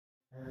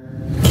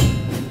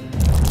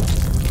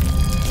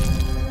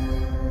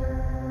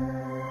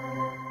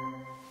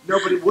No,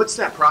 but what's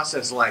that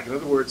process like? In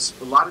other words,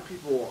 a lot of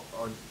people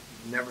are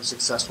never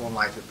successful in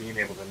life at being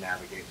able to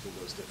navigate through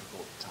those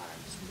difficult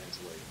times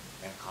mentally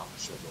and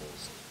accomplish their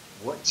goals.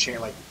 What changed?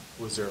 Like,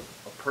 was there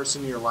a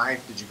person in your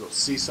life? Did you go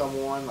see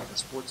someone, like a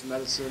sports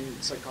medicine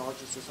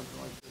psychologist or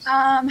something like this?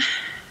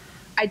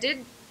 I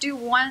did do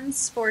one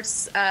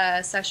sports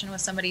session with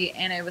somebody,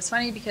 and it was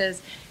funny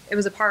because it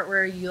was a part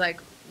where you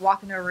like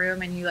walk into a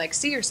room and you like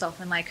see yourself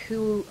and like,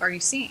 who are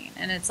you seeing?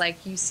 And it's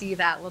like you see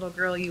that little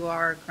girl you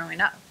are growing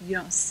up. You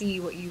don't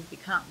see what you've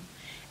become.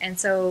 And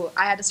so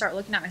I had to start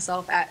looking at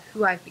myself at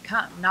who I've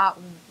become, not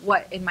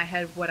what in my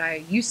head what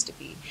I used to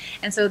be.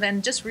 And so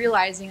then just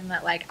realizing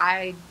that like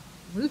I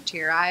moved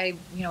here, I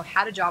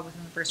had a job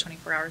within the first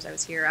 24 hours I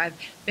was here. I've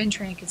been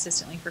training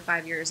consistently for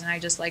 5 years, and I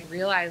just like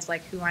realized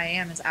like who I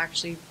am is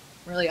actually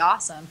really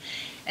awesome.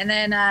 And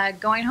then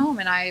going home,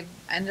 and I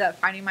ended up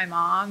finding my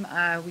mom.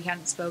 We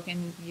hadn't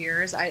spoken in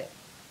years.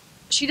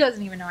 She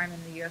doesn't even know I'm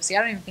in the UFC.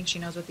 I don't even think she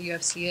knows what the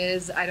UFC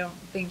is. I don't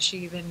think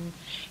she's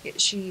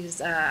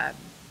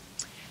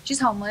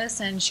homeless,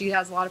 and she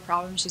has a lot of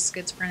problems. She's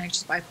schizophrenic,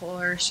 she's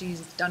bipolar,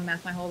 she's done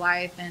meth my whole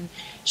life, and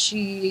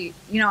she,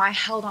 I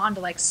held on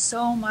to like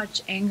so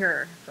much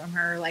anger from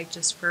her, like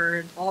just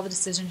for all the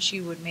decisions she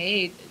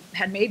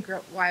had made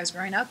while I was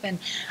growing up. And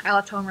I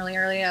left home really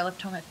early. I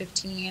left home at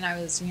 15.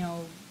 I was,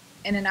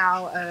 in and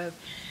out of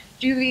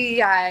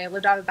juvie. I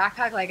lived out of a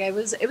backpack. Like it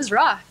was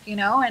rough,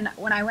 and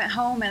when I went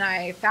home and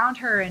I found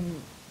her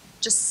and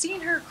just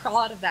seeing her crawl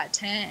out of that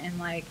tent, and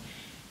like,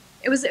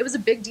 it was a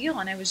big deal,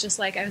 and it was just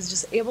like I was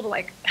just able to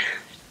like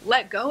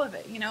let go of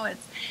it, and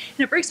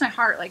it breaks my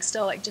heart like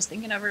still like just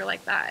thinking of her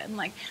like that. And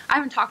like I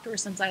haven't talked to her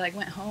since I like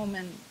went home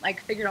and like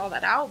figured all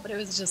that out, but it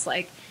was just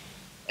like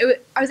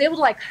I was able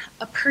to like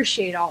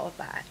appreciate all of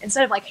that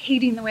instead of like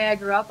hating the way I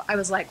grew up. I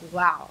was like,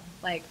 wow,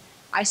 like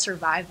I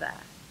survived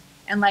that.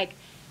 And like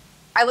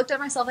I looked at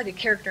myself like a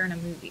character in a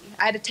movie.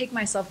 I had to take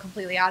myself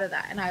completely out of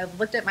that, and I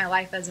looked at my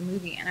life as a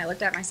movie, and I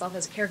looked at myself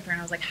as a character, and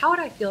I was like, how would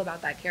I feel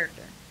about that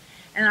character?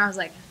 And I was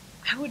like,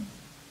 I would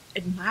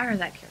admire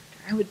that character.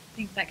 I would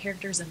think that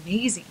character is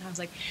amazing. And I was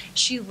like,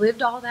 she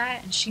lived all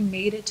that and she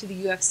made it to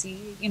the UFC.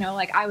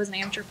 Like I was an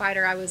amateur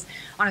fighter. I was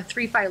on a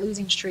 3-fight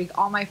losing streak.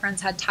 All my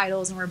friends had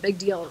titles and were big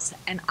deals.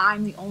 And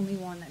I'm the only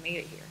one that made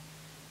it here.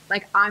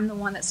 Like I'm the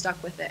one that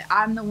stuck with it.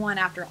 I'm the one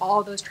after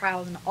all those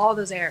trials and all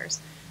those errors.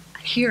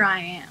 Here I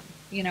am,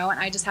 and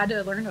I just had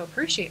to learn to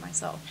appreciate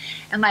myself.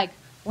 And like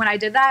when I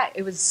did that,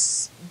 it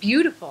was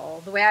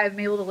beautiful. The way I've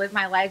been able to live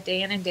my life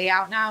day in and day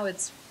out now,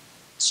 it's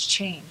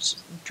changed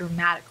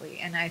dramatically,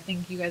 and I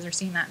think you guys are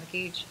seeing that in the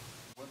cage.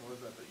 When was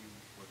that you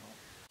went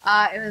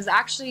home? It was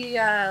actually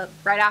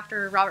right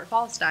after Robert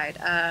Falls died.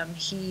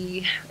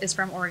 He is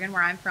from Oregon,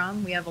 where I'm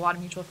from. We have a lot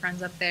of mutual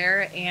friends up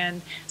there,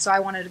 and so I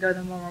wanted to go to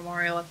the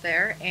memorial up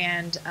there.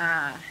 And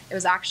it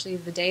was actually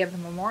the day of the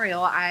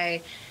memorial.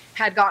 I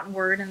had gotten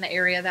word in the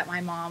area that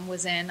my mom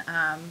was in.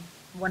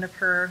 One of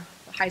her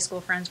high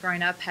school friends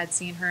growing up had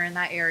seen her in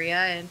that area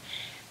and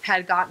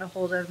had gotten a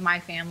hold of my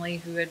family,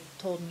 who had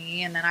told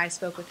me, and then I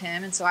spoke with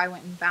him, and so I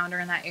went and found her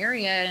in that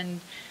area. And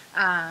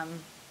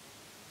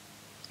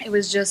it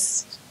was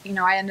just,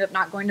 I ended up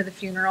not going to the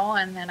funeral,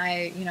 and then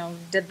I,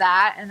 did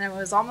that, and it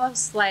was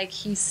almost like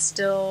he's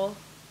still,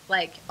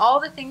 like, all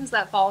the things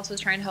that Falls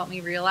was trying to help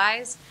me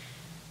realize,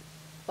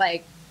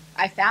 like,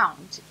 I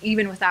found,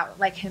 even without,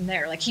 like, him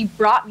there. Like, he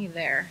brought me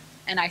there,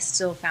 and I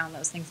still found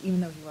those things,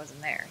 even though he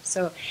wasn't there.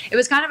 So it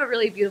was kind of a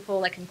really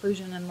beautiful, like,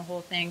 conclusion in the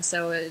whole thing.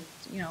 So it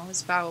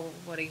was about,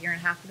 what, a year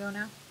and a half ago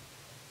now?